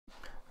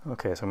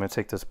Okay, so I'm going to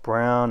take this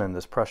brown and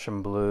this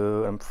Prussian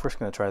blue. I'm first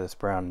going to try this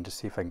brown and just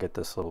see if I can get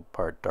this little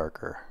part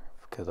darker,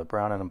 because a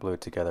brown and a blue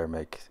together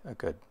make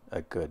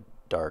a good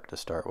dark to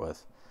start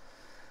with.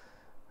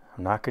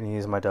 I'm not going to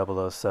use my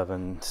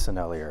 007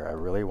 Sennelier. I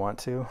really want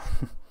to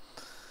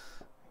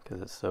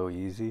because it's so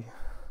easy.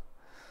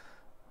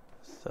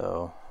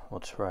 So we'll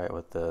try it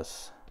with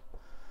this.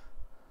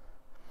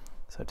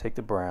 So I take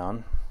the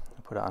brown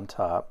and put it on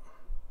top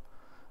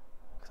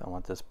because I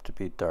want this to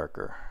be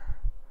darker.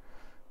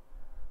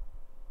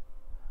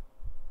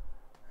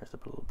 There's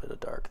a little bit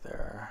of dark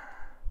there.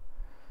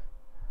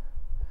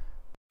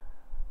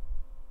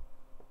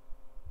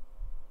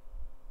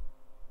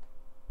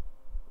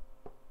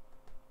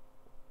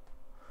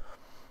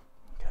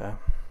 Okay.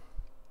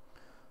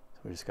 So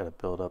we just got to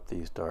build up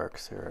these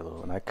darks here a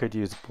little. And I could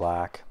use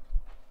black.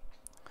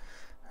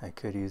 But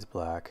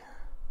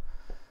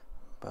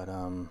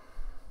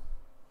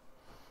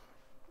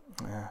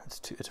yeah,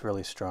 it's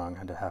really strong.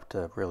 I'd have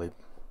to really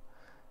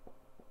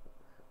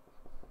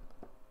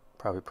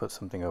probably put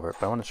something over it,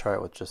 but I want to try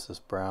it with just this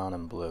brown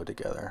and blue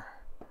together.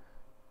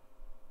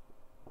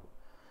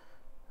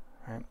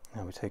 All right,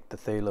 now we take the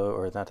phthalo,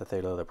 or not the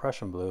phthalo, the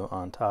Prussian blue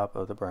on top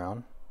of the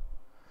brown.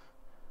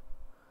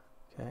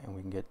 Okay, and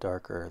we can get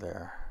darker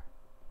there.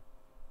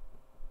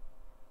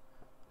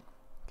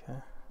 Okay,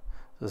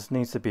 so this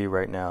needs to be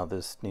right now,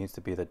 this needs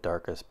to be the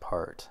darkest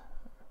part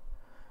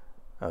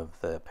of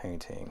the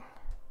painting.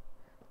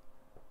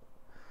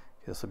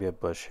 Okay, this will be a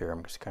bush here.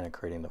 I'm just kind of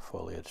creating the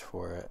foliage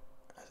for it.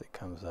 It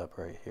comes up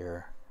right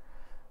here.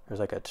 There's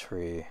like a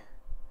tree,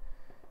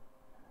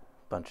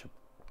 bunch of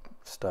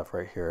stuff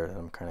right here, and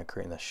I'm kind of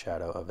creating the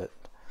shadow of it,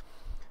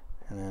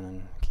 and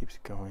then it keeps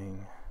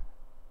going.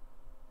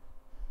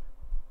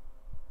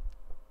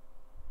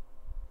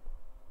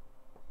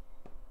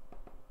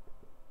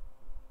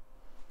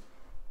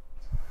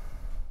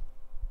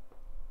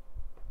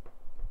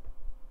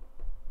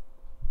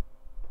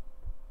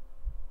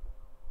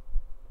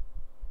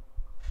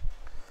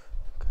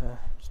 Okay,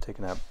 just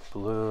taking that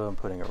blue and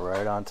putting it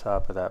right on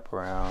top of that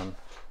brown,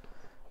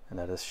 and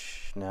that is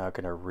now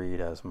going to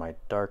read as my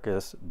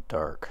darkest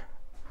dark.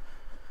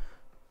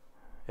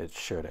 It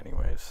should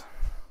anyways.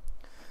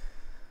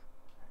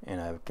 And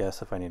I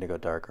guess if I need to go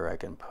darker, I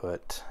can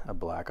put a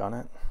black on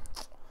it,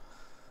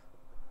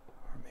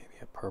 or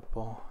maybe a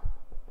purple.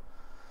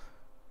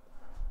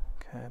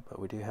 Okay, but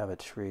we do have a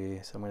tree,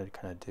 so I'm going to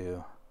kind of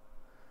do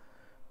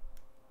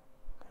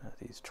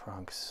these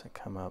trunks that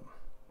come up.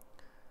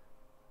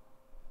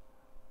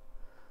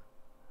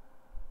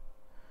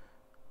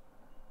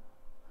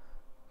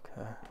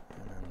 Okay,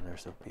 and then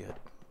there's will be a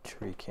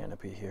tree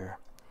canopy here.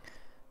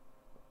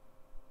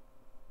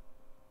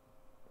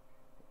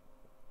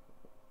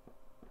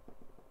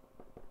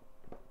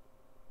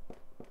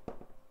 All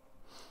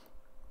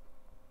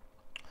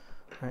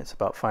right, it's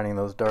about finding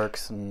those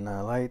darks and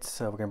lights.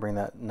 So we're going to bring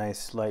that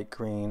nice light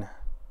green.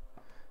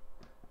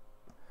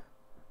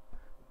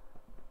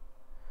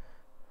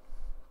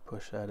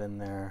 Push that in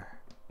there.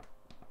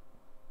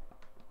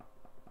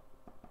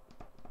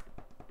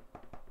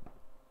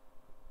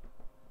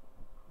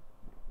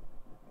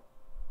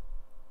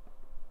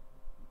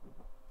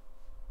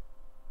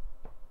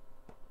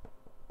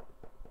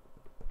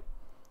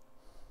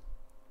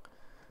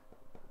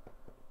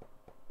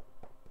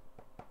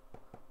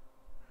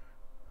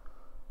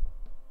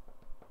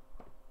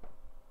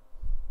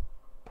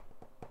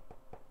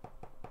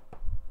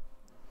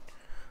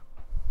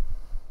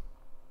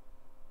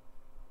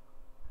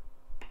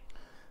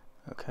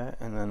 Okay,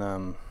 and then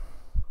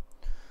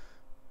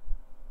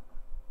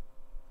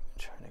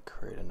trying to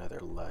create another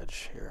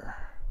ledge here.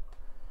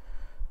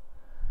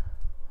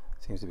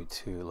 Seems to be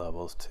 2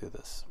 levels to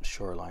this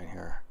shoreline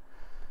here.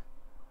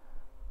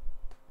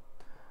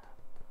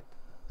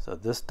 So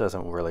this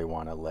doesn't really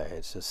want to lay,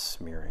 it's just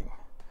smearing.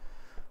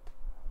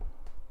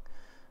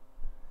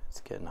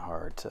 It's getting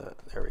hard to,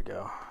 there we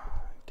go,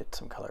 get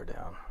some color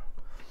down.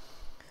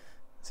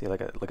 See,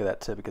 look at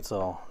that tip, it gets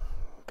all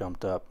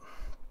gumped up.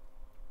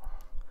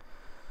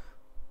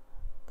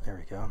 There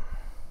we go.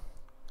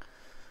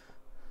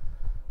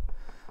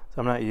 So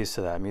I'm not used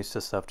to that. I'm used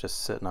to stuff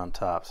just sitting on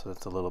top, so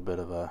that's a little bit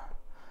of a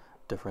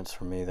difference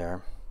for me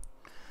there.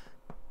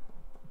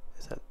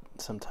 Is that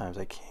sometimes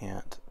I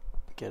can't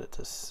get it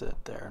to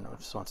sit there, and it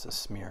just wants to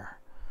smear.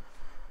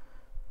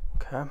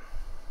 Okay.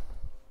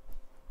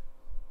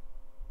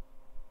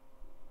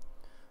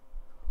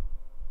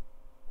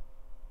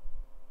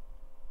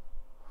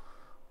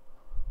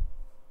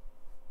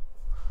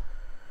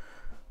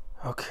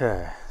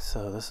 Okay,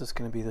 so this is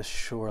going to be the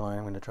shoreline.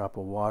 I'm going to drop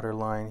a water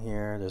line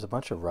here. There's a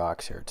bunch of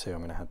rocks here too. I'm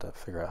going to have to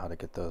figure out how to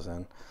get those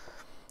in.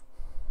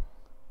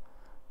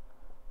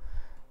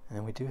 And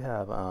then we do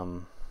have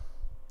a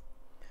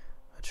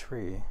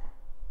tree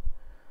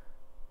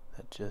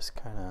that just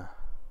kind of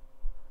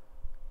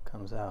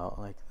comes out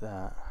like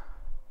that.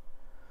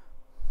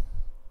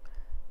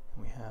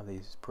 And we have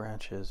these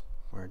branches,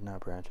 or not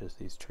branches,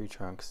 these tree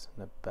trunks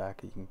in the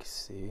back you can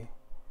see.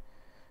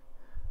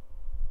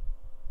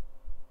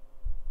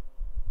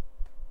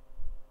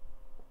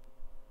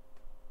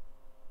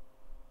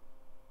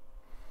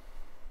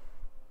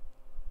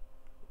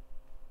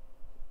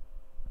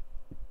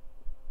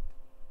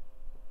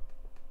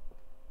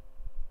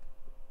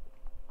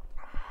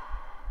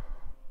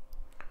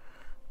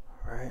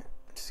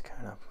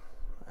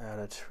 add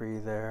a tree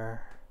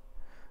there.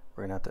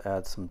 We're gonna have to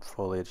add some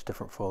foliage,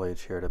 different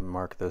foliage here to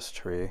mark this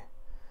tree.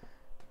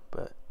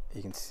 But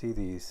you can see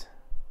these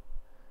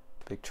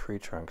big tree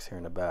trunks here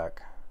in the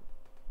back.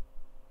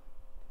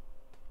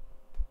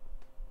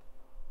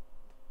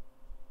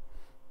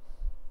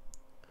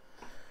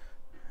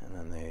 And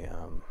then they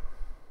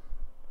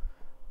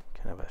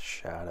kind of a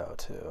shadow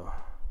too.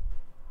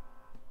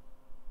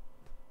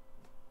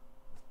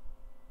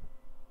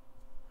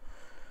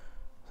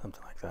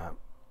 Something like that.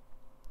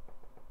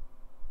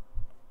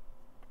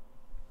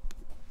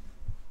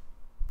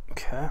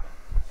 Okay.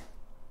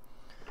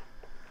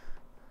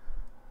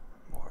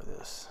 More of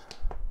this.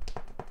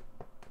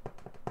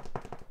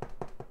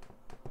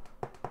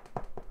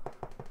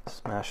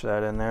 Smash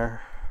that in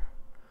there.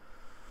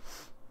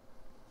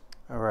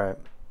 All right.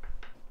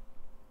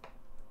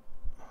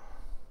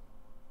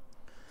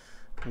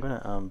 I'm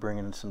gonna bring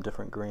in some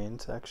different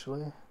greens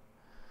actually.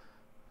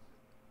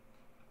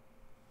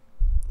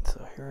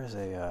 So here is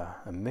a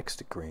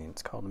mixed green.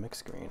 It's called a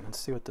mixed green. Let's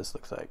see what this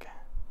looks like.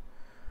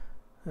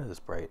 This is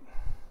bright.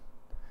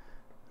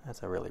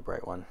 That's a really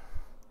bright one.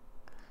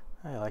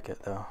 I like it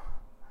though.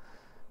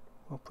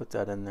 We'll put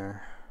that in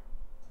there.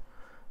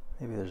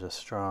 Maybe there's a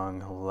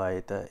strong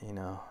light that, you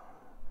know,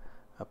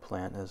 a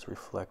plant is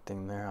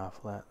reflecting there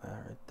off that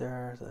right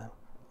there. The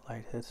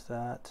light hits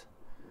that.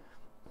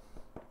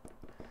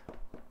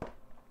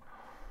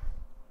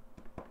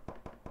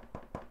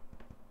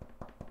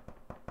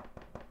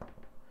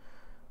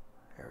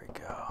 There we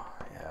go.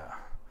 Yeah.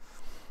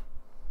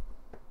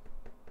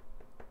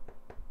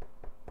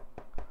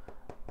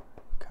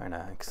 Kind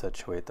of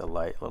accentuate the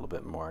light a little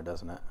bit more,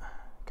 doesn't it?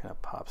 Kind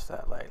of pops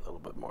that light a little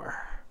bit more.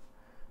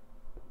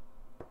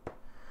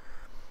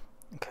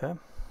 Okay.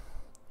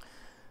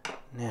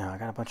 Now I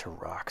got a bunch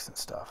of rocks and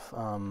stuff.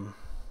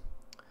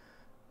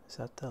 Is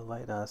that the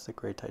light? No, that's the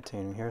gray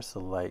titanium. Here's the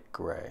light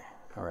gray.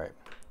 All right.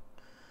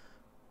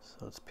 So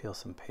let's peel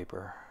some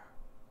paper.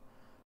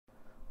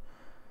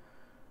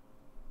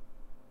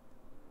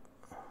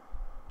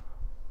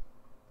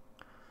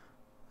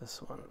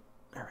 This one.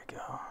 There we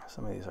go.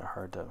 Some of these are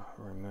hard to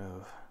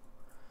remove.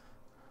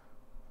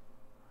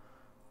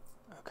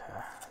 Okay,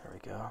 there we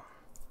go.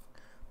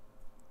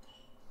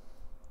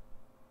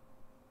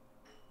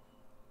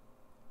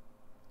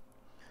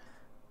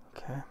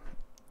 Okay,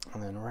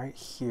 and then right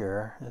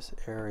here, this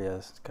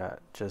area's got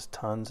just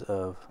tons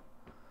of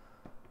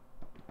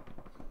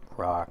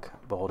rock,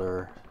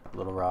 boulder,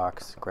 little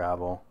rocks,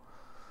 gravel.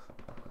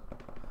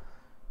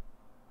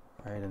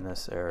 Right in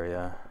this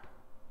area,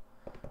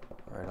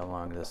 right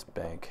along this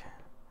bank.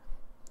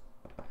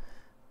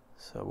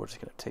 So we're just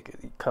going to take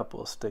a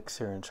couple of sticks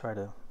here and try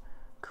to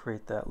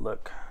create that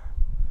look.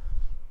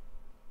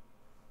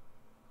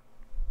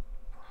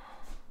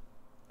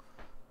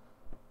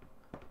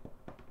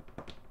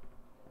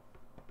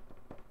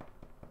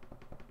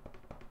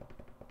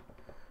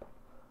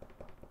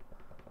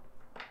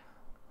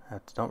 I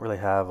don't really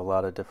have a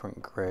lot of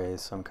different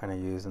grays, so I'm kind of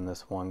using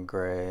this one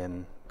gray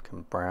and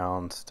some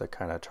browns to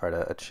kind of try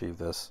to achieve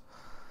this.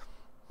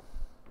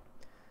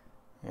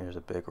 Here's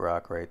a big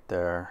rock right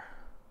there.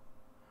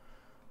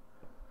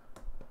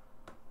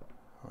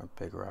 Or a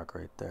big rock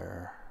right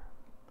there.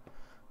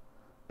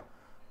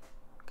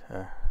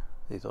 Okay,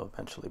 these will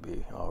eventually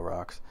be all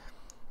rocks.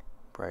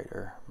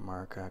 Brighter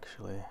mark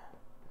actually.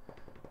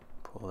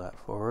 Pull that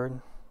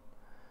forward.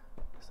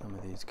 Some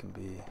of these can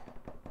be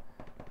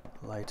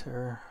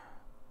lighter.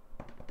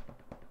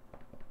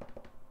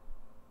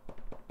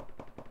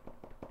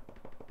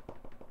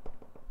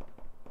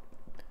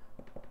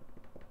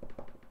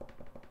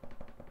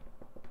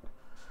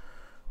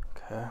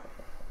 Okay.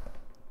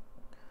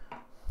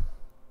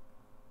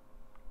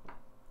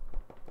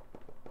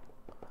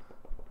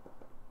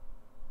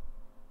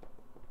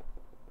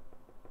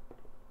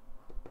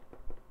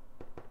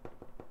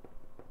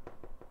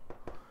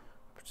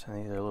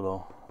 Pretend these are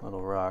little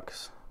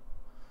rocks.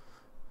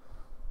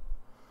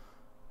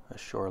 A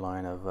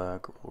shoreline of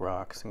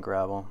rocks and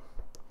gravel.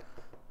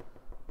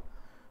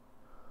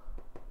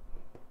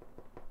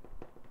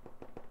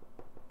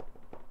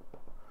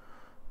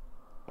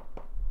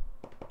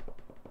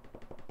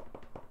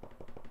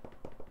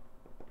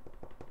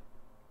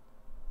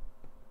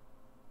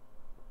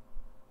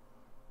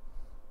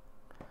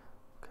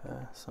 Okay,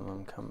 some of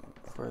them come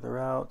further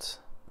out.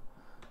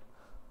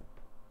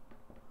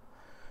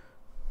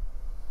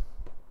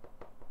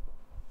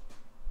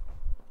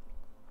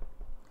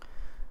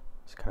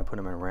 Just kind of put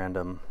them in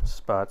random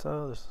spots.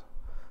 Oh, there's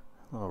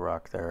a little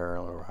rock there,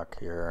 a little rock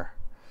here.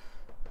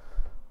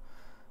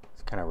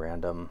 It's kind of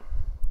random.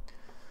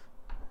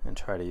 And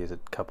try to use a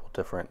couple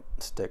different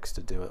sticks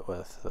to do it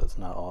with, so it's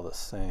not all the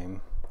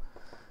same.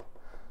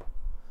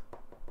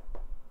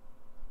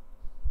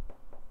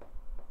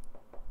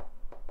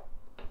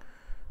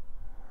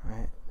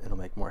 Right, it'll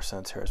make more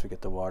sense here as we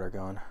get the water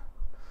going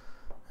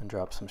and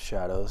drop some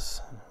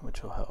shadows,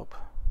 which will help.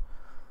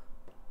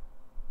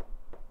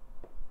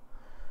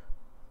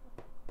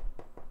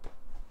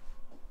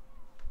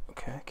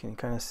 Okay, can you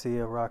kind of see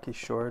a rocky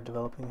shore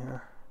developing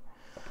here?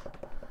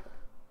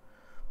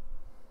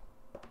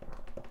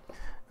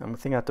 I'm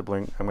thinking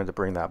I'm going to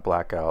bring that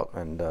black out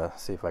and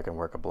see if I can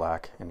work a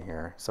black in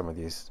here. Some of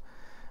these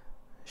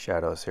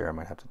shadows here, I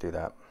might have to do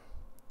that.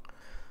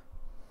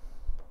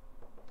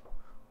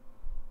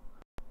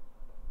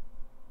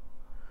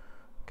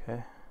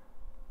 Okay.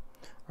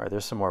 All right,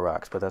 there's some more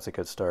rocks, but that's a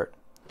good start.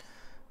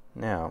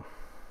 Now,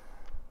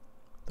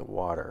 the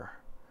water.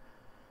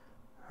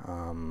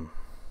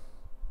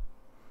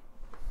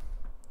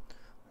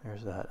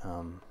 There's that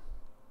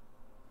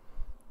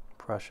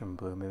Prussian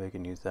blue. Maybe I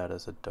can use that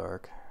as a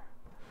dark.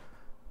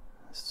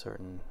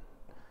 Certain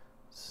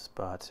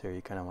spots here,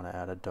 you kind of want to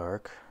add a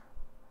dark.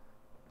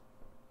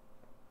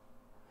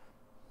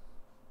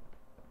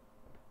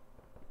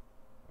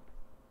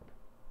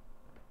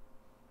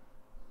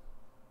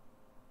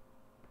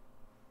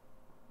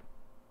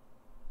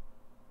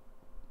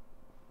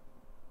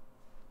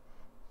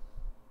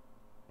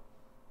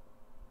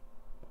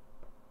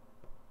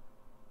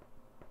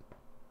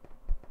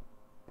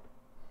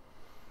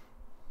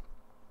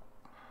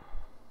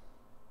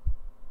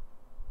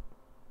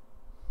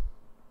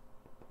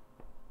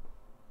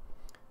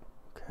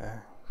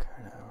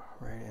 Kind of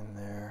right in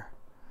there.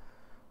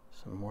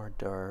 Some more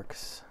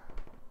darks.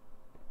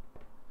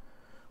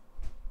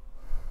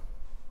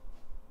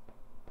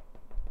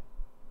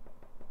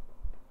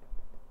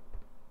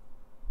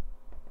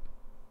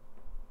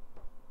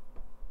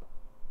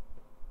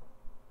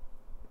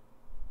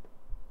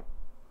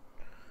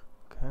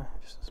 Okay,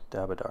 just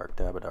dab a dark,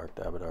 dab a dark,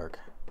 dab a dark.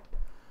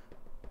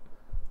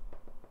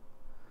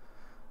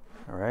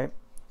 All right,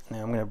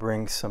 now I'm going to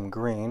bring some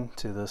green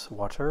to this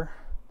water.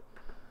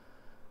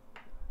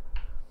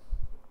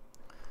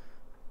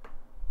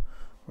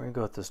 We're going to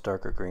go with this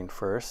darker green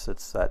first.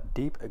 It's that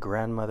deep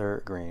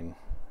grandmother green.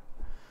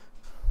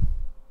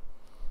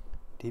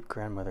 Deep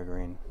grandmother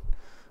green.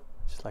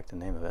 I just like the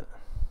name of it.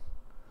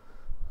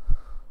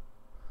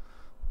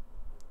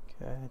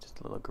 Okay, just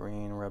a little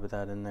green, rub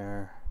that in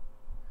there.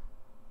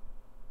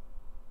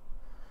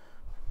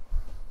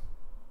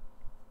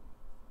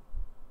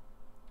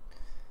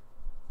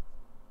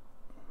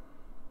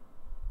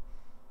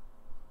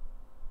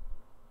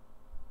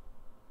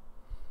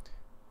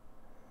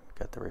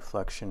 Got the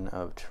reflection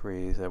of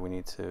trees that we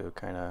need to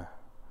kind of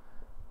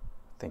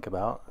think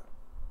about.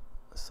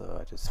 So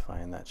I just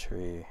find that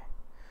tree.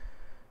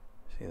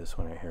 See this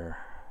one right here.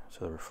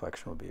 So the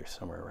reflection will be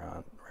somewhere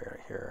around right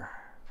here.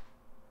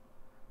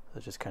 So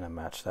just kind of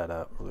match that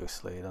up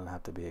loosely. It doesn't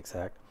have to be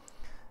exact.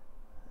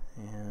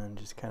 And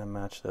just kind of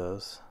match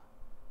those.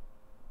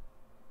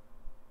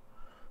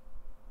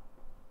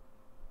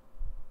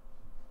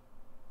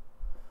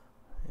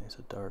 Here's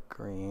a dark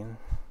green.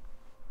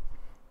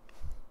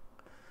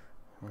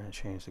 We're going to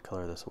change the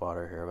color of this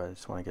water here, but I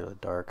just want to get a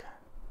dark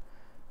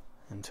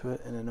into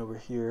it. And then over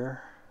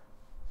here,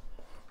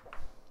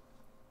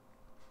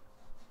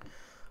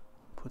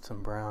 put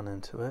some brown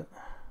into it.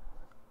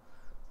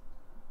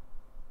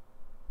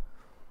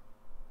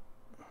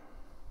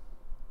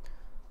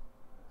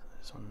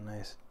 There's one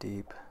nice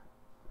deep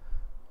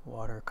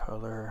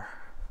watercolor.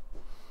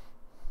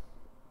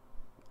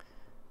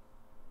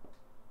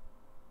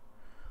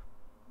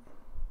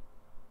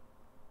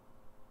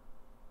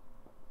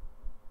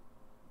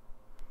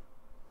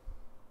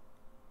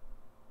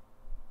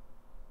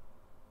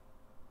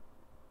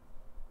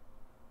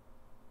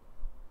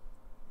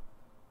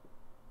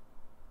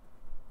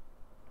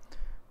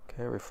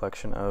 Okay,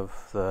 reflection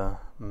of the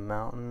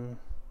mountain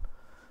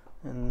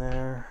in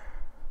there.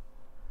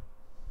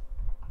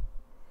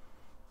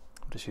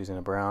 I'm just using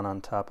a brown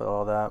on top of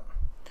all that.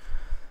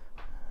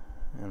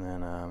 And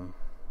then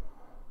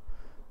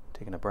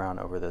taking a brown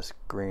over this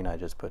green I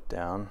just put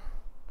down.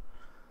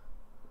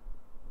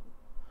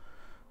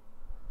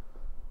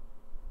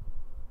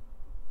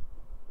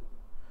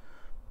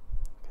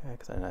 Okay,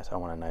 because I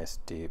want a nice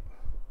deep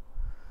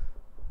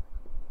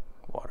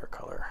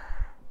watercolor.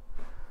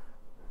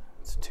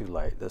 It's too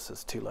light. This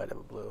is too light of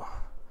a blue.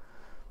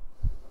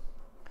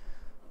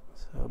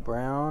 So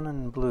brown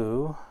and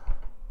blue.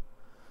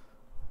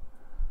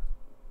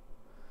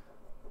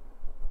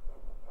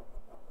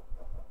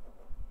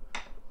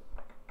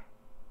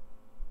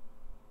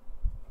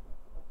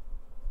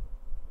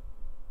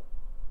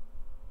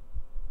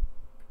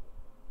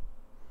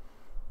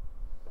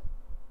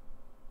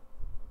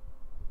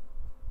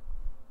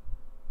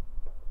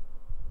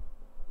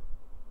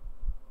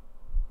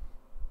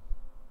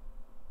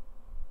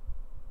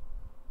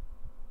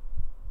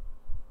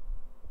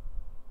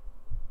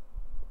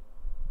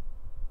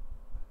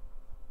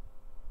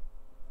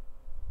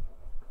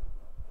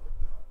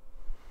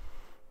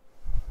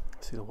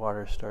 See the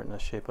water starting to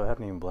shape up. I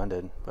haven't even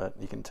blended, but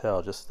you can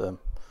tell just the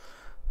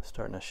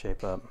starting to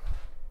shape up.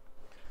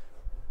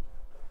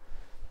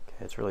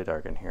 Okay, it's really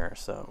dark in here,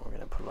 so we're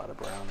going to put a lot of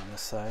brown on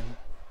this side.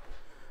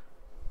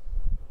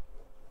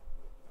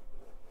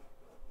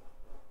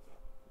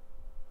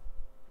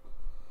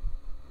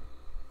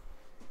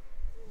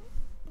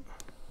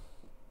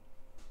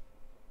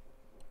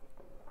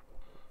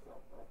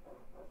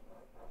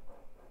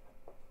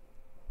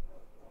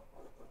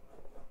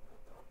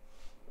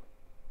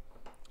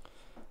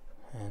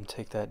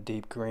 take that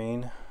deep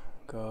green,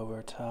 go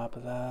over top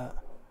of that,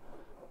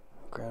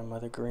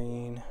 grandmother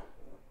green.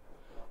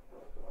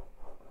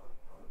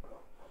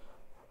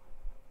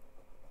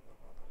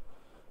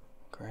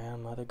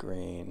 Grandmother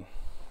green.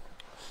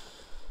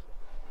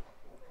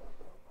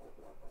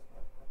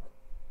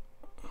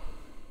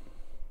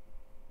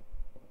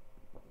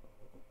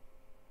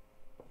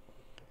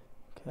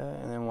 Okay,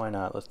 and then why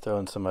not? Let's throw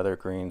in some other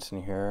greens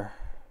in here,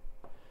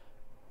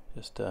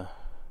 just to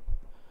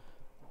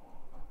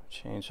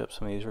change up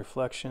some of these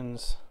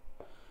reflections.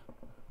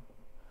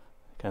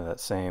 Kind of that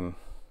same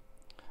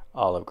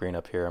olive green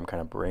up here I'm kind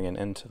of bringing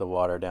into the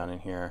water down in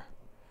here.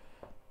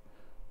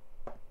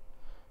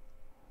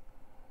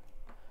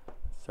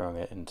 Throwing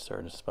it in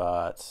certain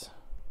spots.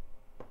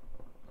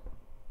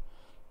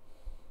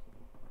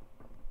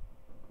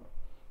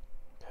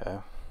 Okay.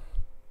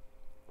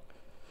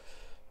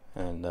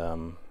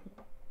 And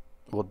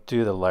we'll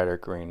do the lighter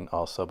green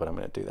also, but I'm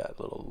going to do that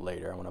a little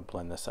later. I want to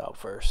blend this out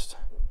first.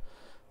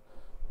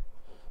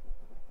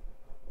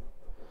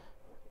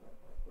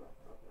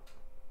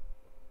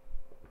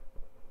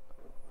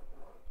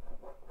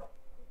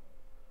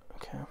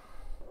 Okay.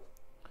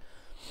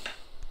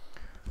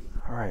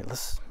 All right,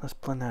 let's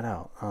blend that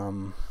out.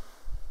 Find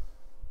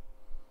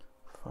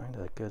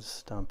a good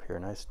stump here,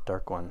 nice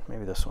dark one,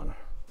 maybe this one.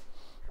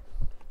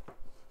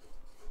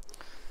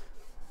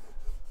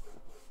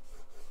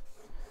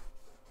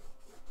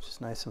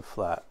 Just nice and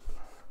flat.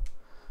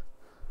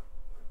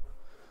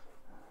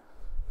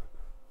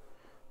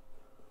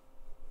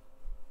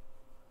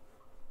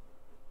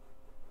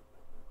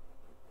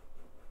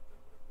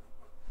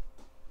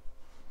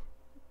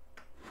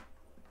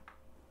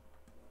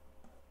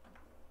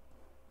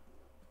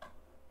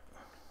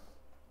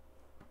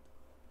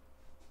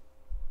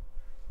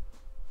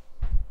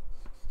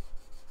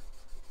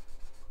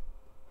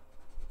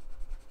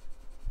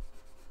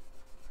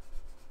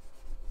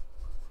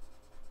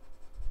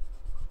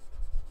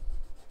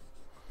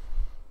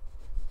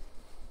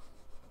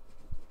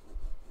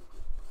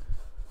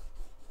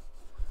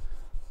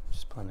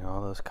 Blending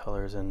all those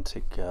colors in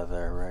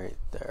together right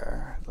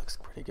there. It looks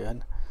pretty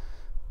good.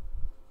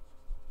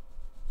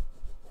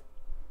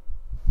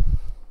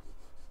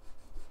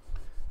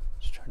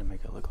 Just trying to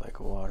make it look like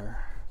water.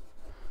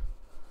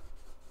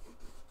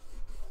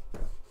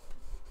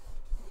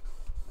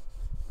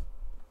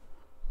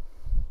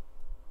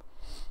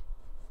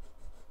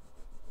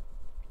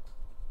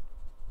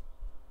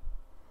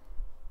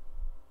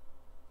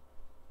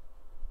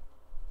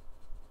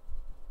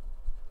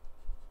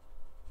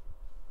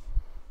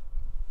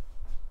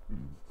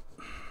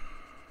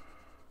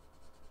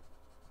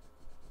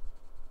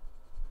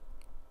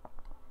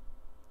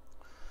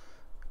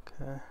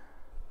 Okay.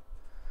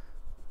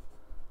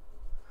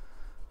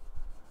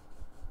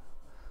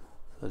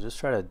 So just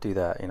try to do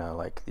that, you know,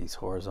 like these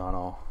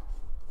horizontal,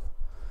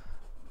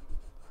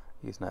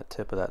 using that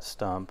tip of that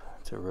stump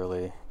to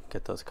really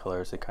get those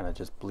colors to kind of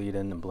just bleed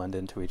in and blend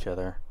into each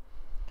other.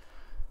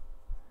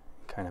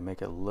 Kind of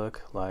make it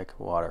look like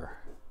water.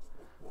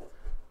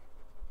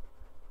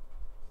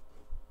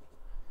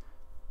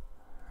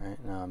 All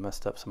right, now I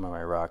messed up some of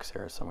my rocks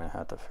here, so I'm going to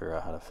have to figure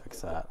out how to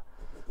fix that.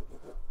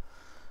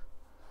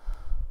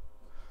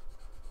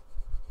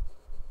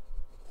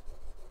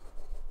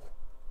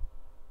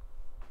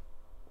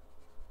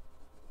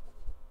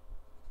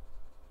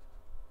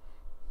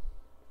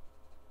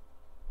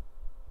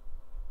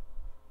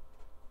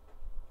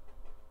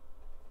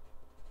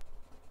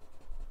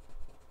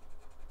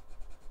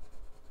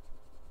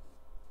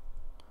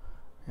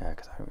 Yeah,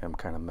 because I'm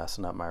kind of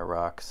messing up my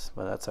rocks,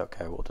 but that's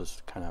okay. We'll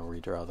just kind of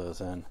redraw those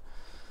in.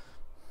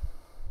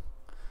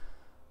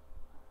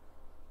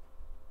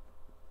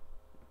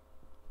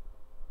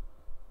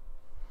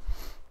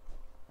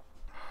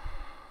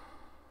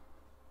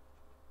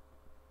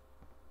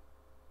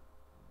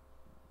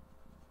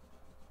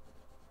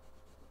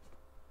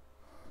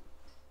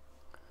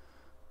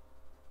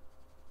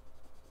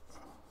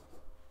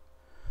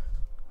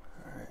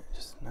 All right,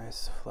 just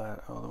nice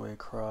flat all the way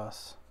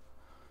across.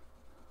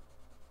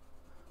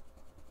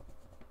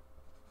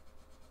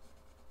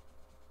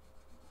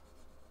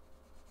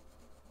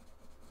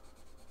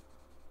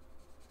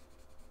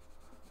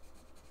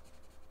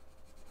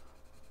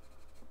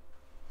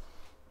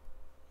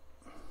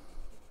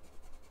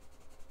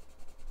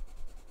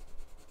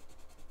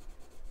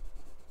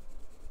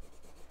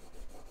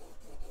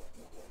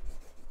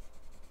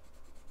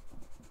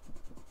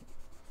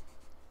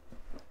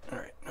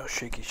 No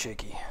shaky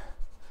shaky.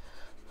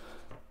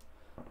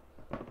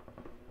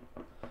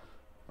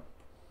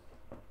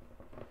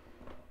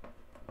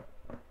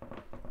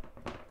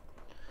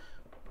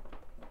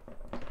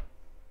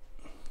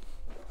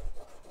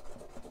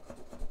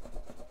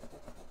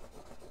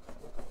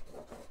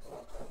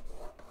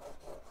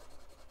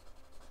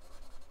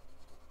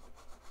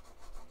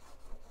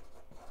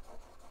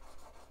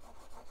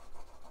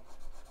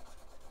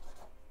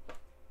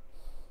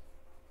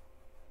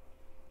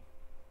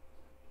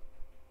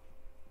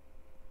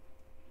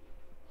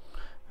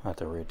 I'll have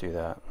to redo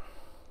that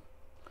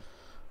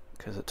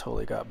because it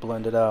totally got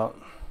blended out.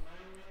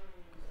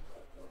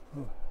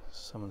 Ooh,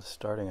 someone's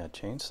starting a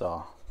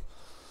chainsaw.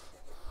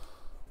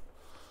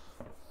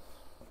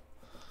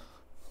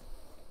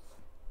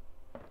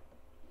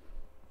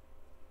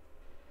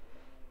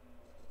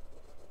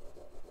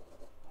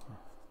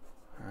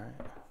 Alright.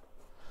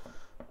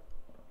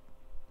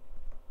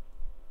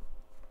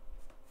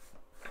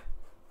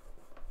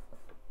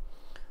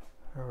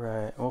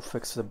 Alright, we'll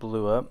fix the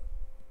blue up.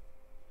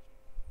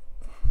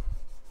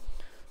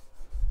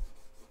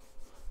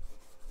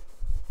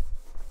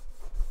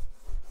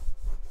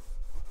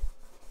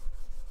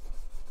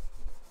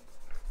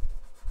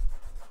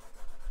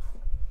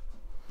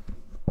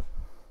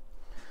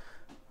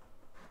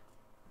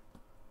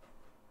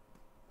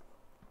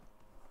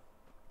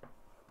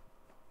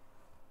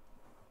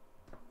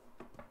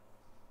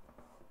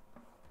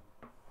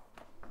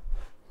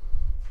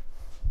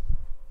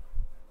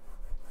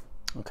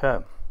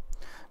 Okay, now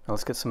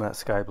let's get some of that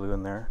sky blue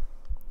in there,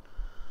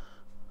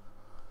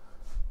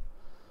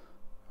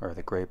 or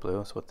the gray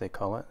blue is what they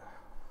call it.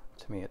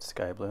 To me it's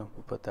sky blue.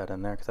 We'll put that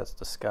in there because that's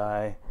the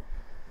sky.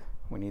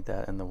 We need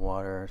that in the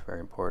water, it's very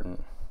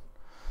important.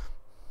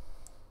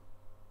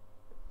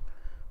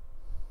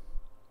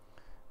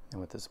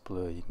 And with this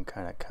blue you can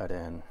kind of cut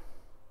in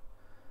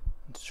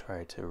and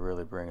try to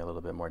really bring a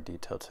little bit more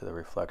detail to the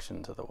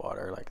reflections of the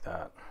water like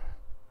that.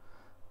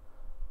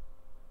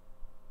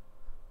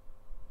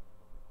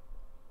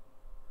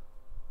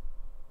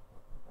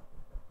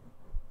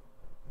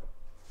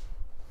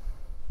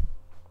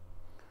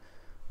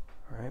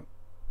 Right.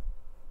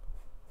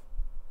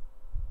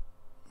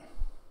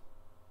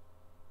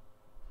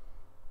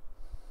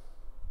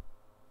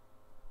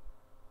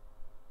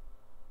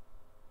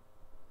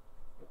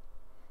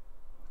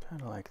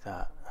 Kind of like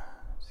that.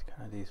 It's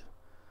kind of these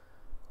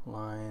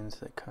lines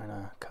that kind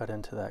of cut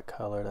into that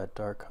color, that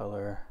dark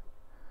color.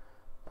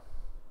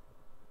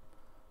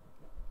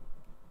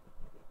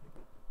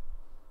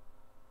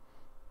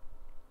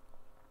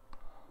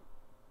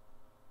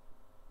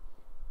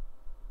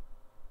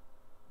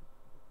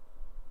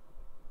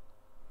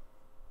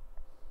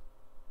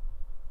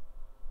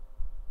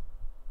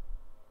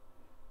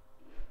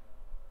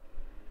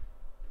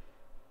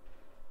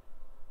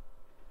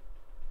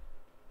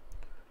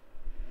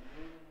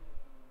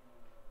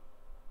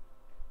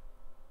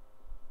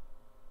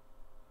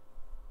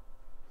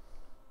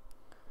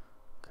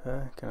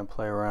 Okay, gonna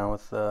play around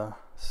with the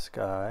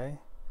sky,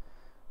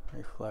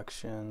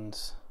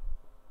 reflections.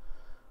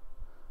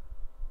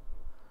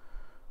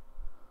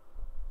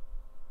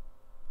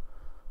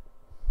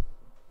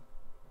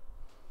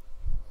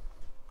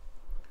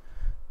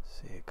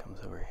 See, it comes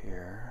over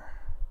here.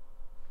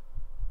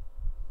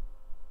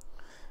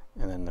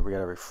 And then we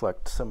gotta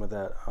reflect some of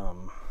that,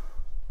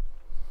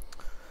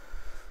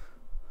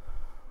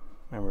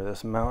 remember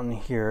this mountain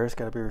here has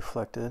gotta be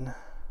reflected.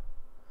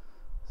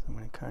 So I'm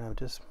gonna kind of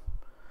just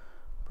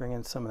bring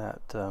in some of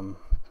that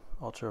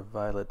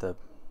ultraviolet,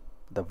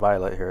 the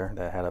violet here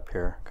that I had up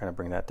here, kind of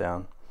bring that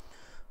down.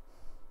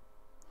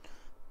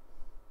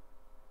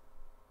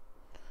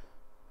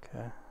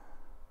 Okay.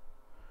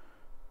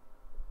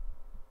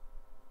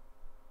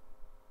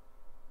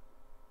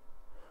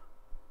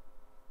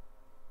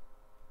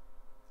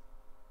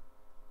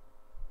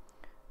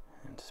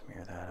 And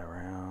smear that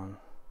around.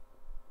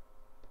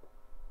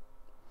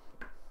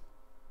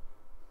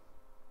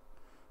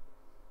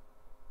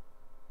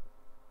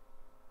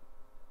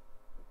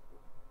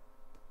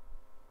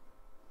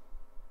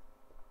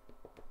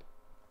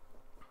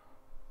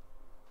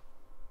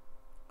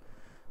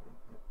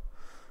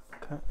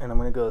 And I'm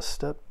going to go a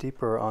step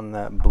deeper on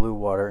that blue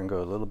water and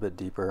go a little bit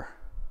deeper.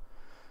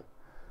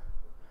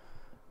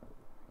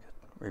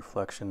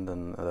 Reflection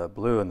than the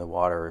blue in the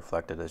water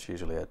reflected is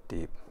usually a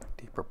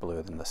deeper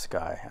blue than the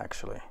sky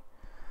actually.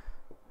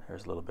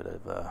 There's a little bit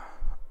of a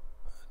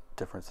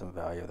difference in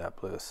value of that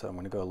blue. So I'm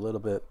going to go a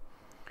little bit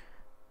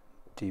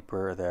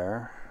deeper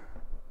there.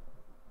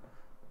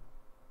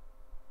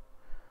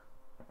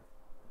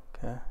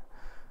 Okay.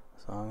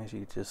 As long as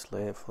you just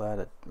lay it flat,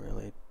 it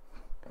really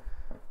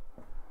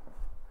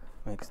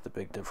makes the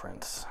big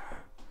difference.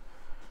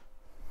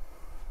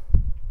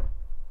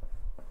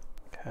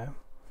 Okay,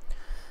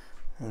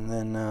 and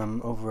then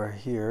over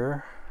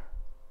here,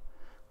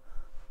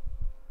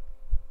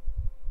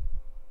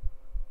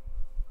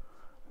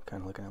 I'm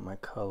kind of looking at my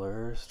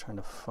colors, trying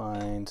to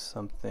find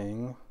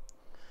something.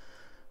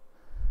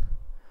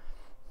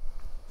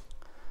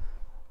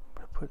 I'm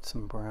going to put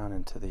some brown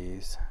into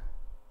these.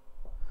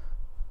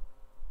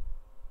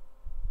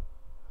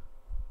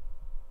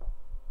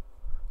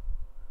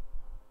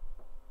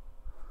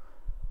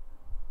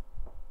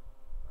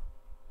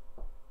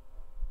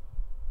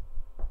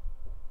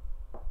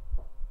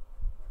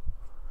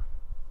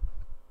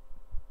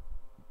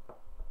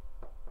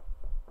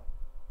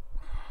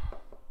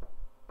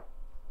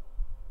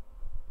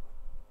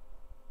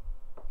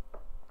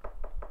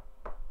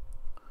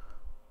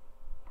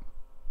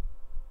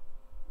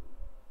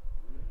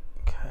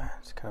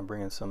 Just kind of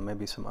bring in some,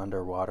 maybe some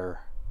underwater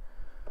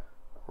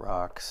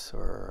rocks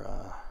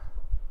or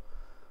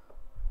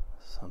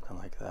something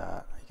like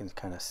that. You can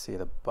kind of see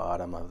the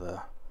bottom of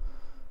the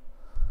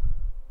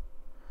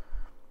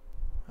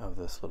have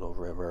this little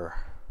river.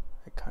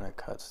 It kind of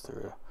cuts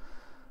through.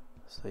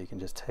 So you can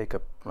just take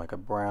like a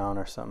brown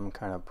or something,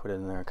 kind of put it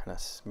in there, kind of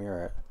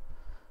smear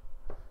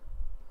it.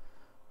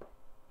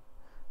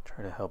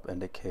 Try to help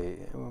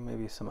indicate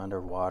maybe some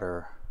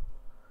underwater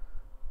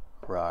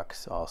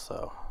rocks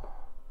also.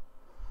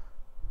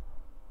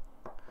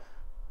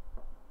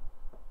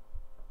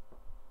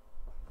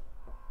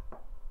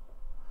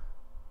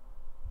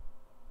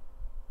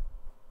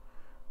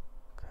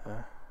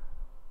 Okay.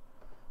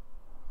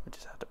 We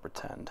just have to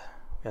pretend.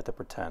 We have to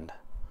pretend.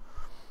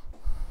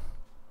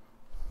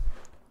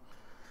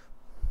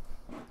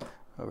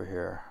 Over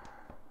here,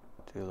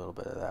 do a little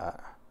bit of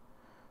that.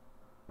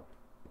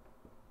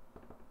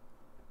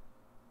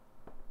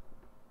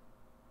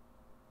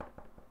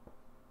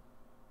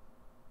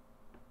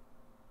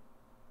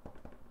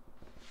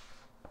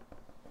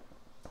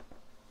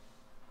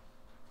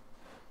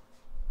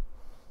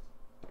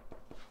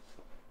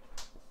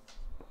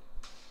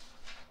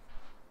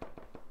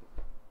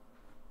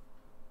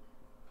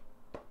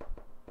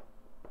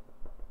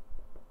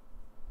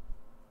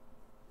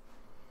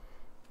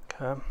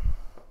 Okay.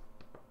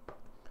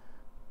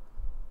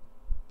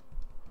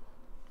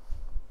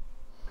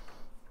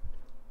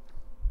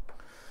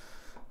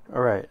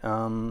 All right,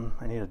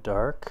 I need a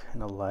dark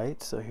and a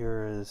light, so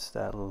here is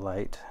that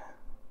light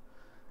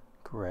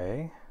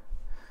gray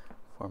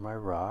for my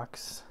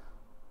rocks.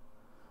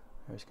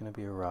 There's going to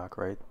be a rock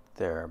right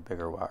there, a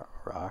bigger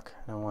rock,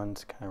 and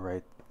one's kind of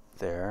right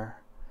there.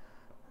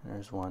 And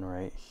there's one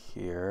right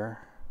here.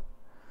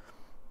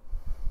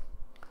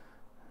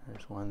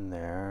 There's one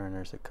there, and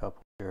there's a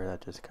couple here that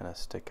just kind of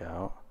stick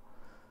out.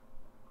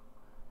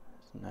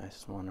 There's a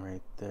nice one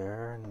right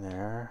there and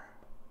there.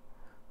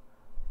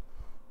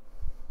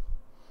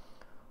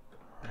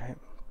 Right.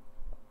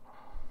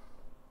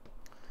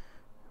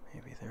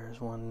 Maybe there's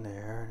one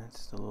there, and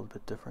it's a little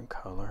bit different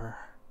color.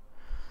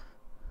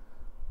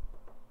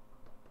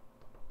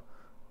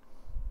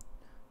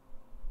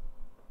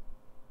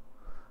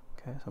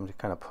 Okay, so I'm just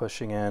kind of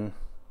pushing in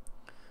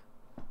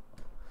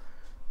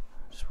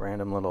just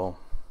random little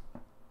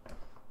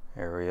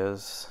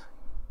areas.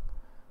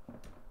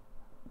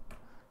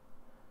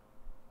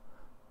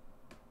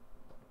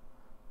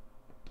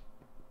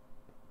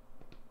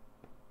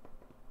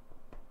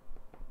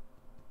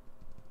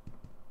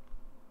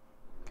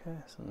 Okay,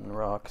 some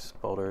rocks,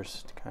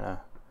 boulders, kind of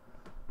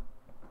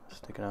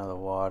sticking out of the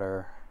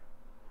water.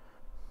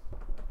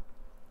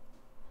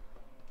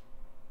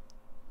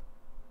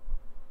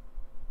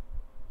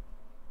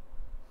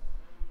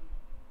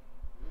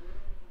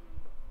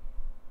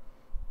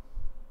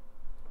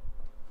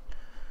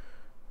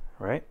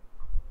 Right?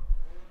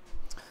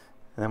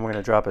 And then we're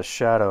going to drop a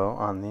shadow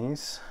on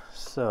these.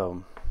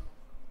 So,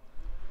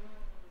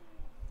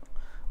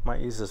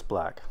 might use this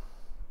black.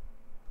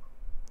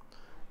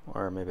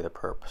 Or maybe the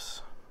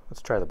purples.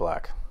 Let's try the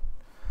black.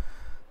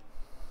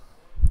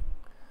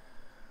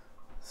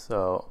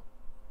 So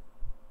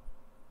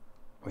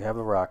we have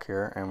the rock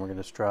here, and we're going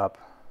to just drop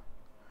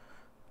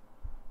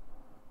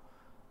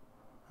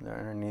the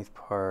underneath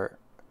part,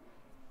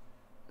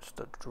 just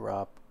a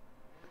drop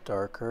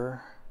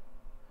darker.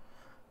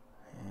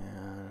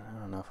 And I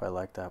don't know if I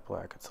like that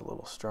black, it's a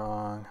little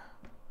strong.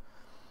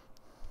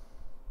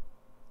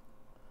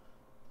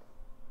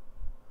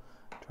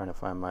 Trying to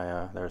find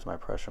my, there's my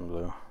Prussian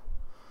blue.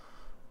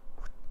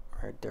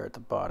 Right there at the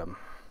bottom.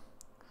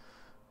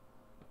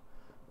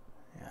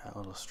 Yeah, a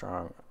little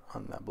strong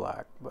on that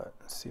black, but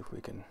let's see if we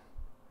can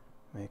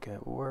make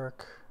it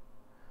work.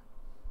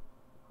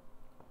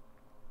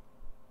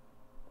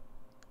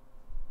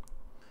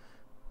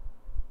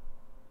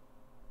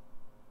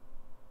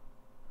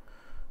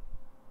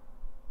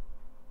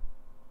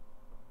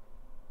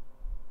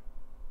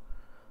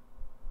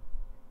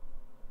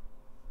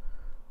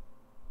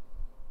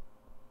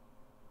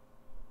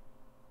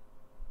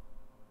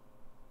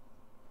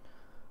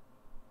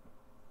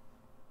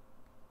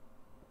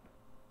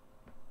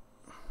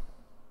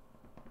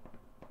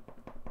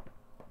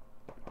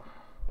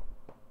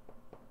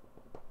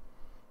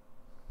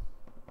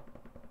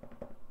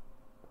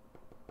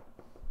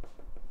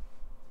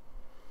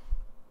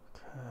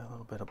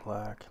 Bit of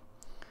black,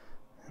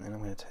 and then I'm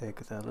going to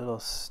take that little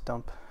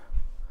stump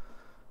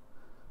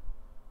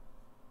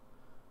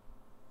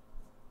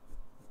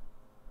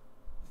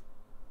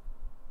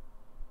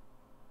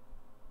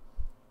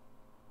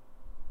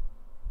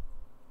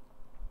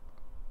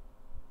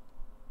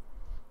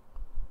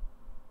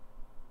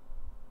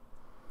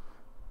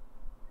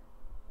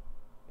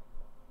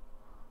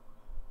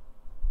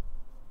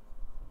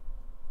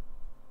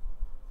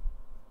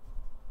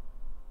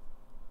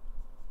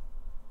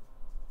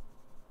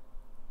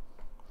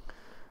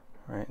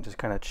right, and just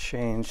kind of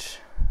change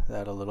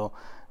that a little.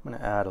 I'm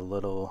going to add a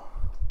little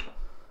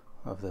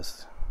of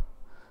this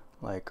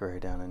light gray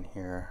down in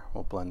here.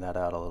 We'll blend that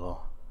out a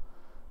little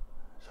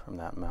from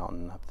that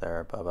mountain up there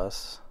above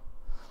us,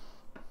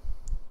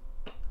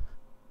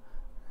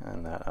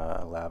 and that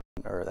lavender,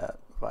 or that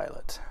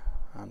violet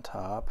on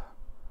top.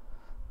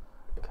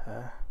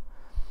 Okay.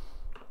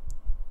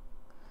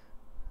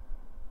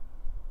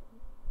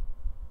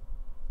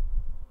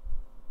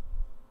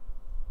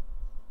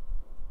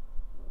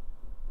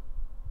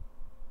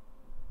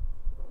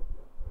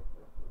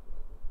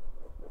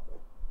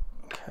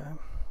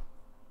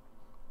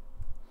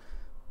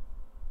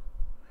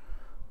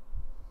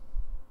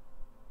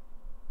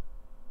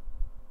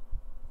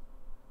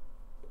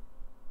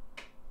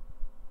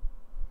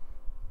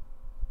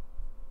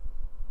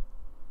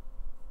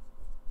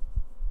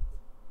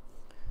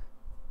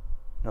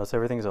 Notice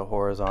everything's a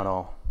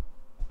horizontal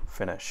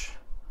finish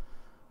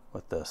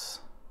with this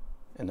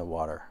in the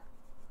water.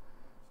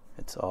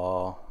 It's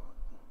all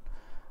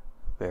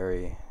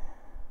very,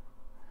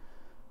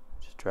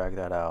 just drag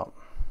that out.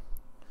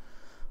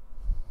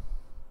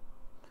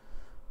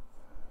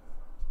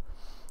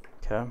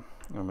 Okay, I'm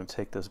going to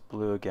take this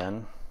blue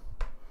again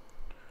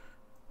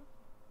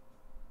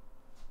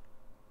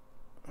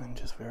and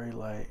just very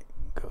light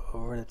go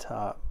over the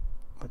top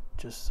with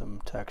just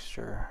some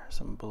texture,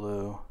 some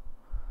blue,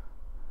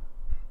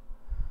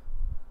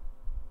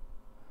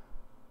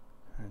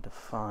 and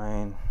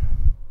define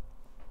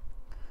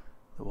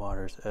the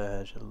water's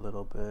edge a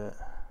little bit.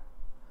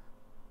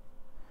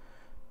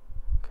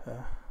 Okay,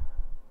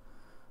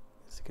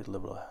 let's get a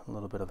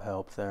little bit of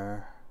help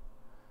there.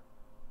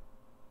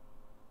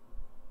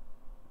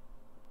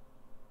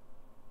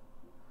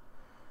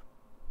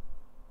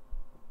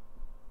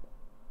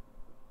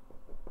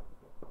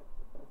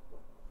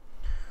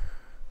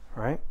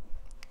 Right,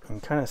 you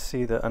can kind of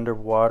see the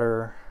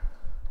underwater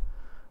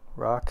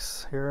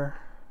rocks here.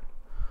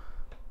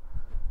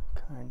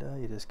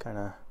 You just kind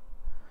of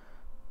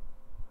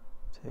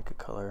take a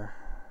color,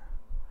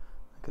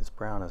 like this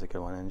brown is a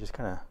good one, and just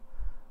kind of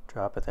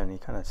drop it there, and you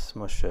kind of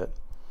smush it,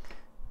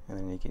 and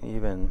then you can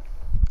even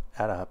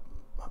add a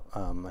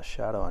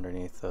shadow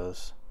underneath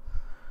those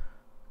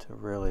to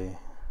really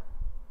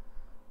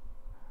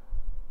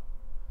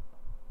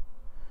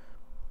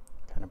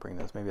kind of bring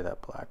those. Maybe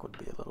that black would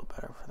be a little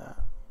better for that.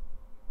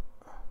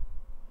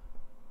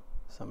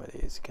 Some of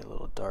these get a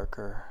little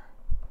darker.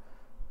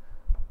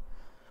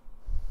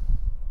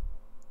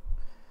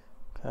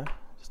 Okay,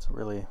 just to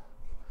really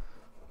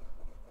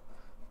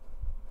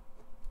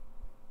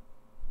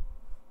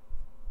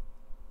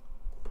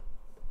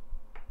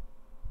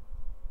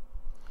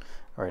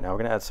all right, now we're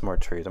going to add some more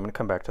trees. I'm going to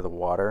come back to the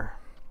water.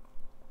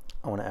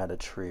 I want to add a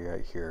tree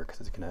right here because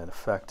it's going to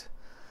affect.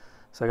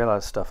 So I got a lot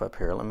of stuff up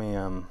here. Let me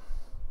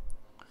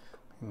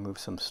move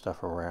some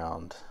stuff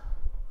around.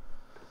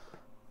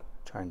 I'm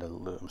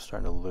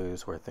starting to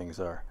lose where things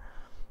are.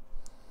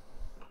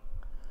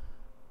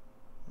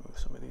 Move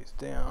some of these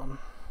down.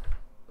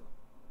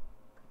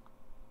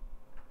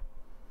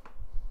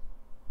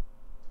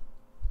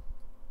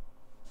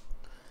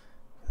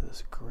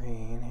 This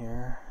green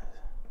here.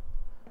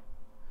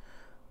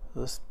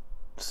 This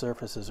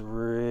surface is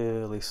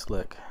really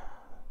slick.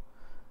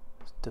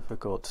 It's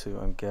difficult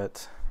to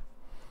get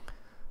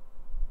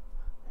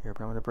here,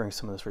 but I'm going to bring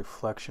some of this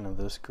reflection of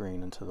this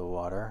green into the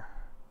water.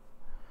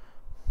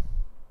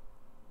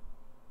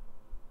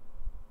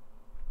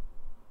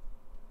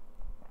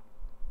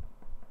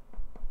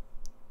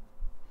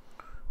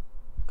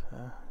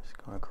 Okay, just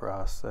going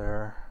across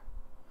there.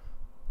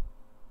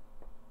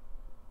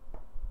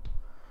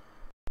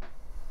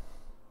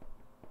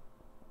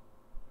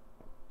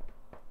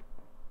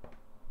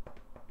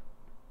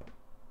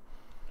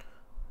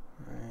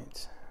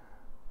 Right.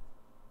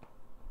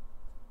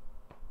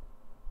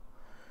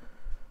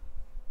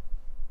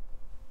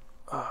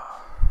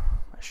 Oh,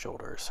 my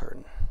shoulder is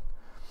hurting.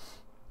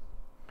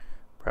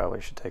 Probably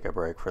should take a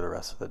break for the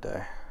rest of the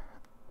day.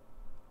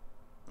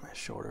 My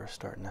shoulder is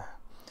starting to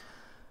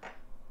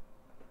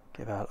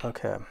give out.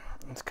 Okay,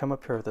 let's come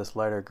up here with this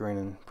lighter green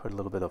and put a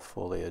little bit of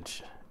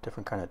foliage,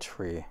 different kind of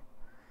tree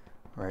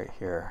right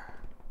here.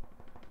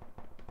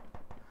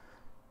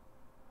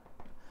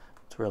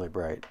 It's really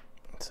bright,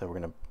 so we're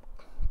going to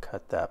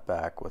cut that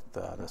back with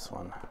this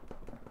one.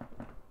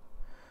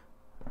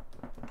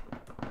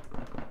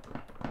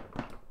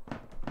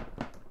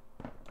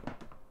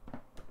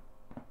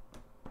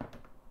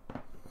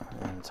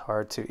 And it's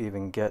hard to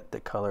even get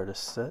the color to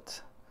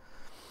sit.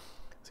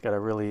 It's got a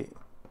really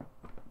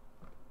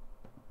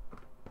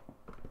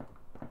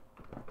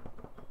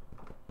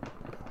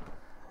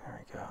there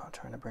we go. I'm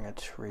trying to bring a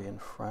tree in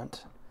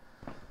front.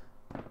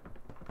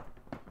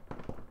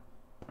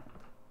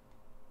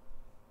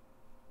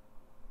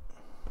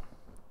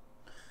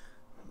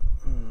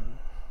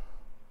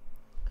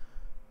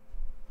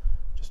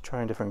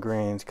 Trying different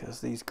greens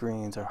because these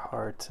greens are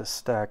hard to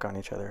stack on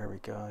each other. Here we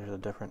go. There's a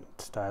different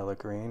style of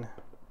green.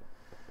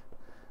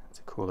 It's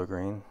a cooler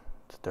green.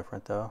 It's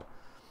different though.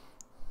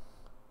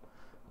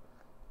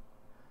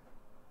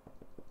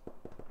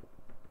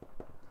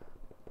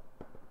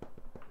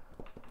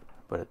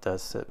 But it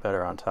does sit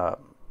better on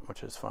top,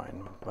 which is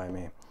fine by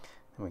me. And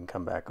we can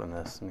come back on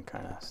this and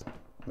kind of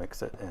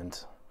mix it in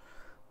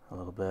a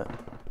little bit.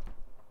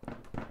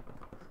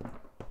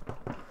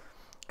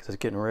 Because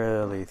it's getting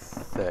really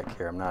thick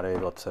here. I'm not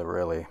able to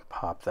really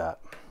pop that.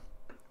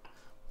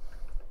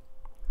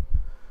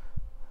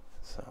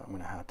 So I'm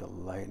going to have to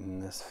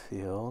lighten this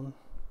field.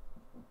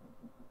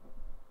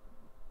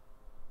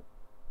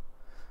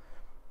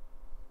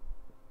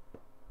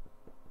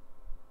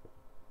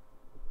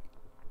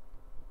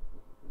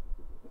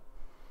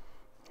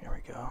 Here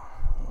we go.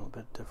 A little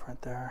bit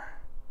different there.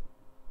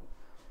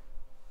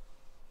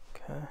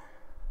 Okay.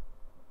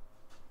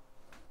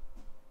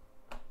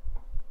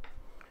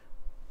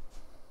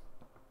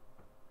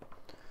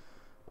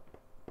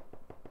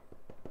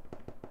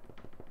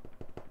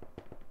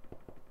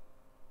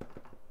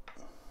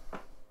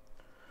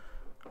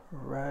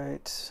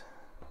 right.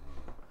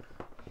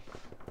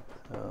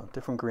 So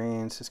different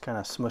greens, just kind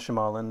of smush them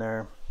all in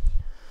there.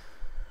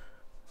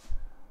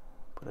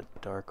 Put a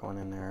dark one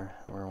in there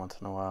every once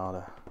in a while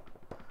to,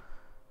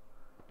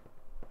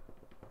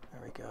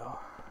 there we go.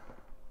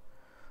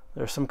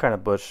 There's some kind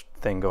of bush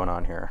thing going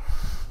on here.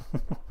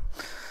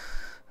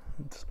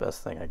 It's the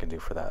best thing I can do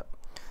for that.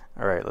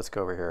 All right, let's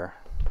go over here.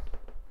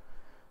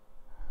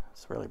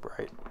 It's really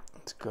bright.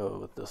 Let's go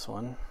with this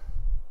one.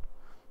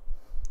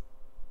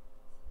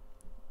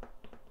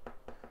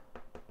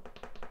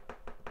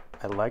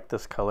 I like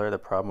this color. The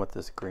problem with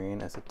this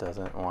green is it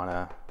doesn't want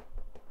to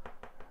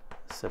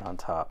sit on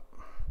top.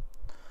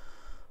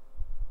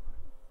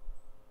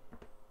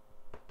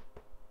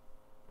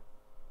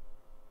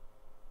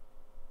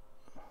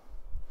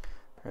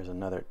 There's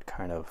another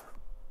kind of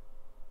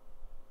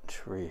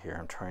tree here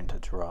I'm trying to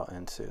draw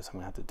into, so I'm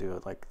gonna have to do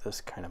it like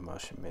this kind of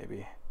motion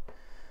maybe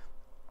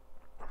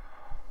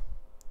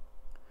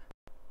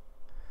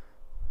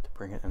to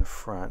bring it in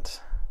front.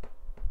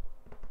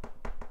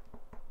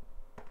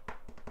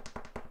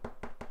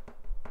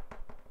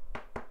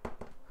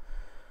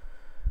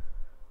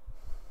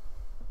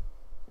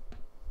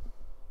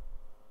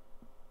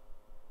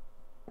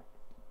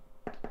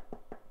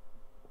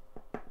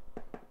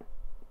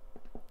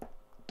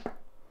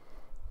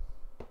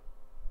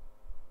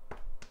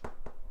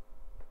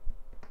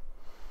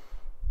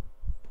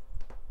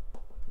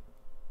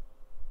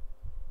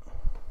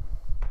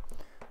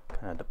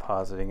 Kind of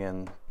depositing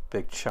in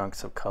big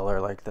chunks of color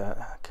like that.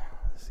 Okay,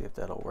 let's see if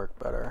that'll work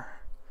better.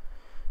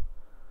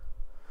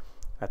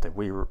 I have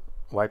to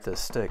wipe this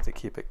stick to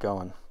keep it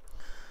going.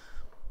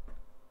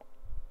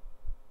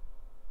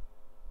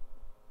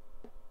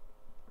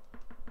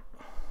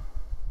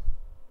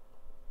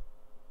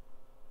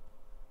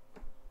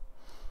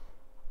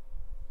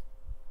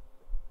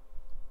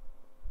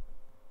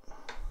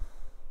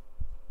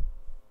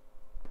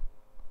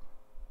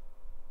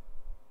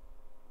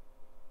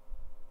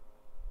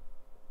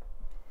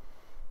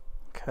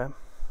 Okay.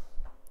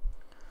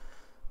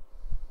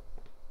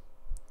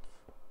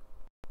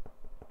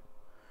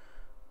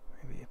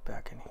 Maybe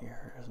back in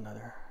here is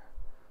another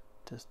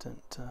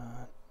distant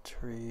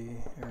tree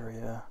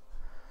area.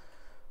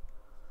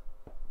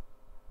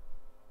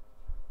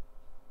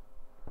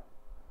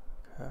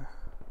 Okay.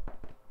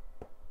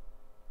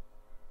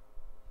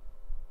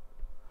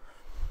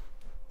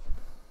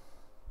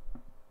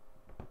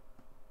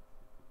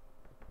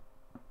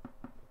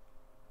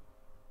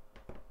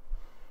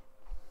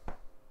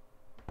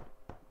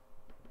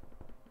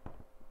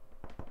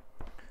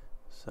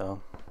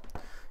 So,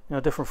 you know,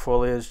 different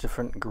foliage,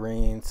 different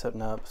greens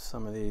setting up.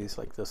 Some of these,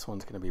 like this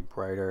one's going to be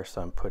brighter, so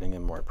I'm putting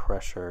in more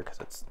pressure because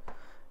it's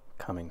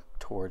coming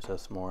towards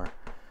us more.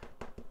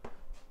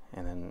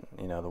 And then,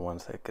 you know, the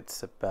ones that could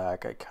sit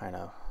back, I kind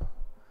of,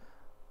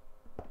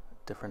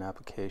 different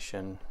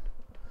application,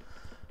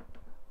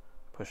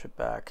 push it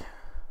back.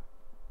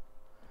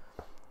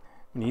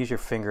 When you use your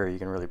finger, you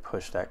can really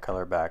push that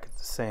color back. It's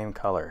the same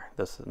color,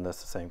 this and this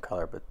the same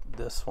color, but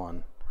this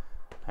one,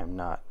 I'm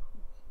not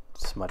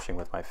smudging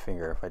with my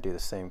finger. If I do the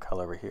same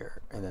color over here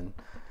and then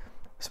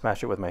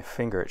smash it with my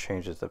finger, it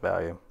changes the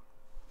value.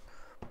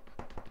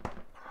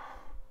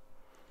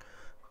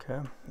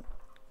 Okay.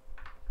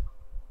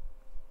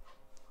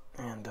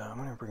 And I'm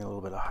going to bring a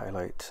little bit of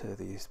highlight to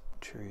these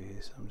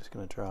trees. I'm just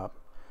going to drop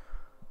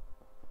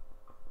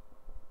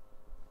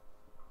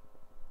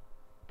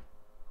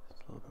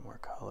just a little bit more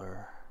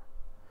color.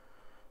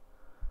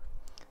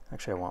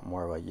 Actually, I want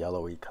more of a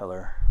yellowy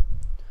color.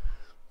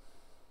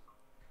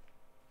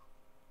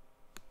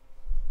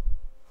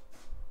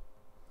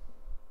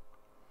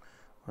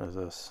 What is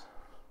this?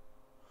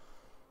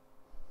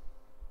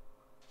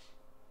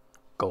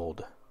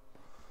 Gold.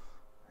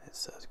 It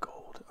says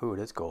gold. Ooh, it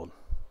is gold.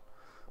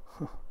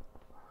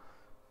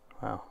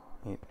 Wow,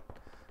 neat.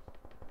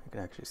 I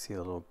can actually see a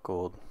little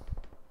gold.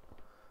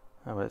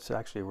 Oh, but it's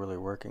actually really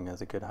working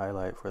as a good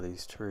highlight for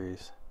these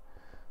trees.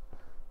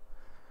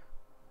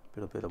 A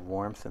little bit of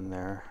warmth in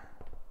there.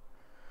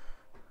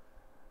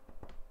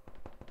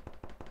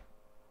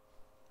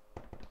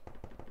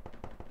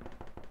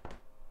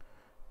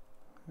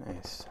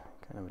 Nice,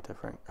 kind of a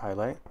different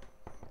highlight,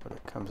 but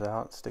it comes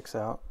out, sticks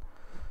out.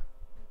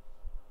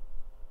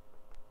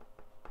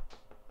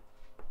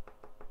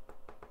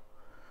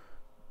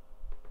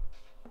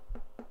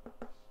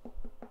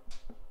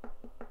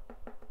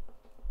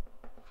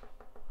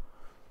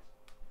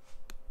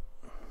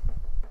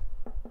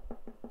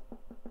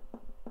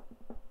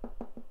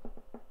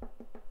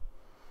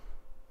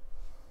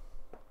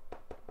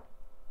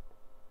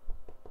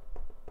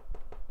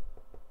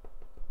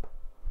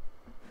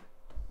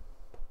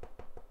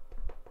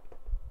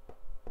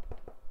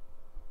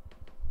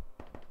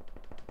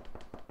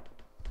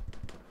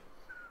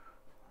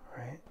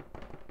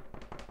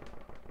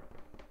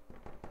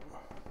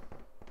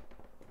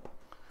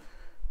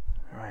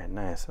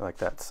 Nice. I like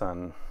that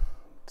sun.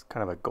 It's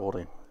kind of a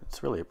golden,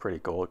 it's really a pretty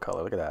gold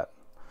color. Look at that.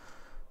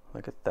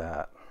 Look at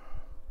that.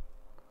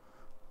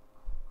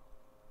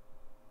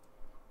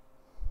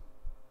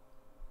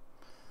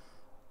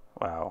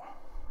 Wow.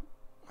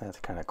 That's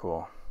kind of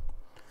cool.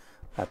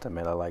 I have to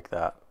admit, I like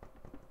that.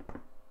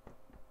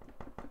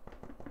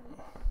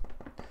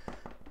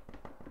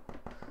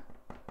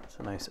 It's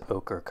a nice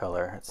ochre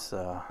color. It's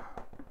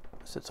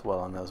sits well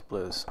on those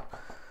blues.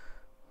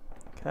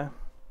 Okay.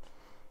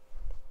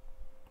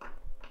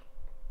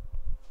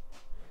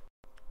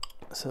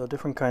 So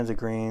different kinds of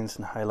greens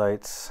and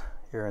highlights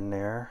here and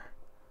there.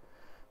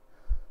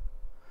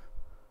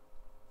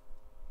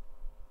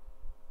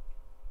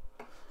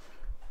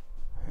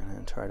 And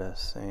then try to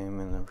same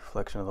in the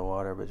reflection of the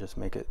water, but just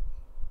make it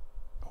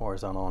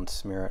horizontal and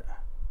smear it.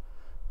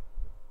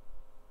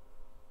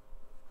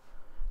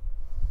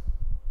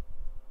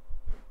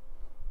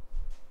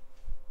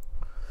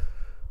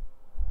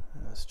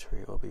 And this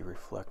tree will be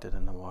reflected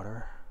in the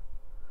water.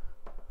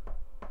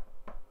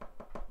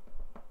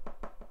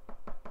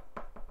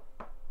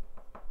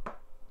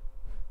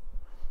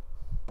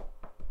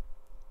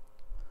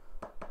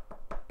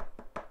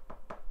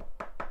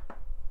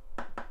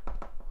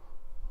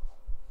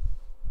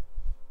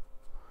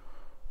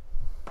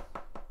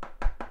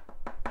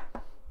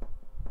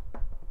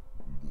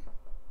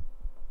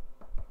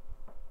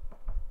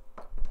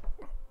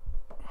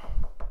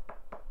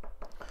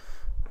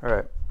 All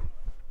right,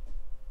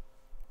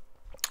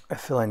 I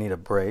feel I need a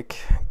break,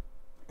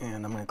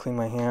 and I'm going to clean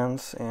my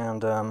hands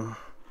and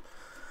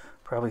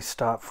probably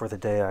stop for the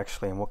day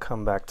actually, and we'll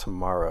come back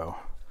tomorrow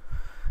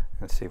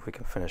and see if we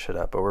can finish it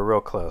up. But we're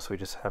real close. We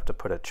just have to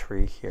put a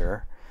tree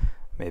here,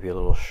 maybe a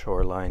little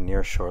shoreline,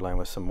 near shoreline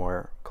with some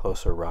more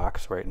closer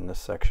rocks right in this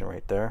section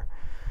right there.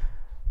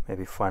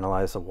 Maybe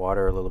finalize the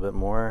water a little bit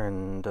more,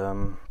 and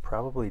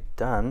probably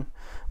done.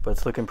 But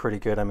it's looking pretty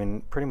good. I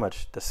mean, pretty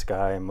much the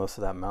sky and most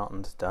of that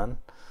mountain's done.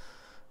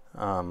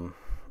 You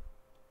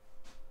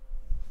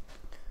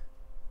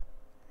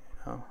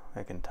know,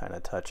 I can kind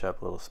of touch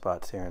up little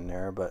spots here and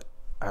there, but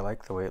I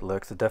like the way it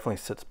looks. It definitely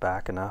sits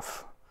back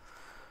enough.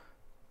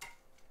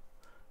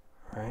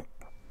 Right.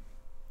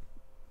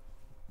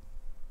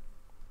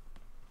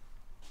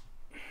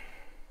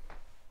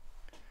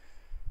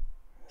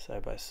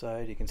 Side by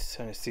side, you can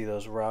kind of see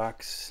those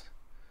rocks.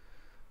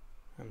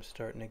 I'm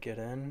starting to get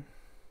in.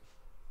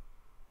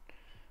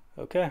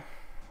 Okay.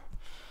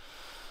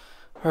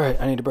 All right,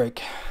 I need a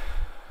break.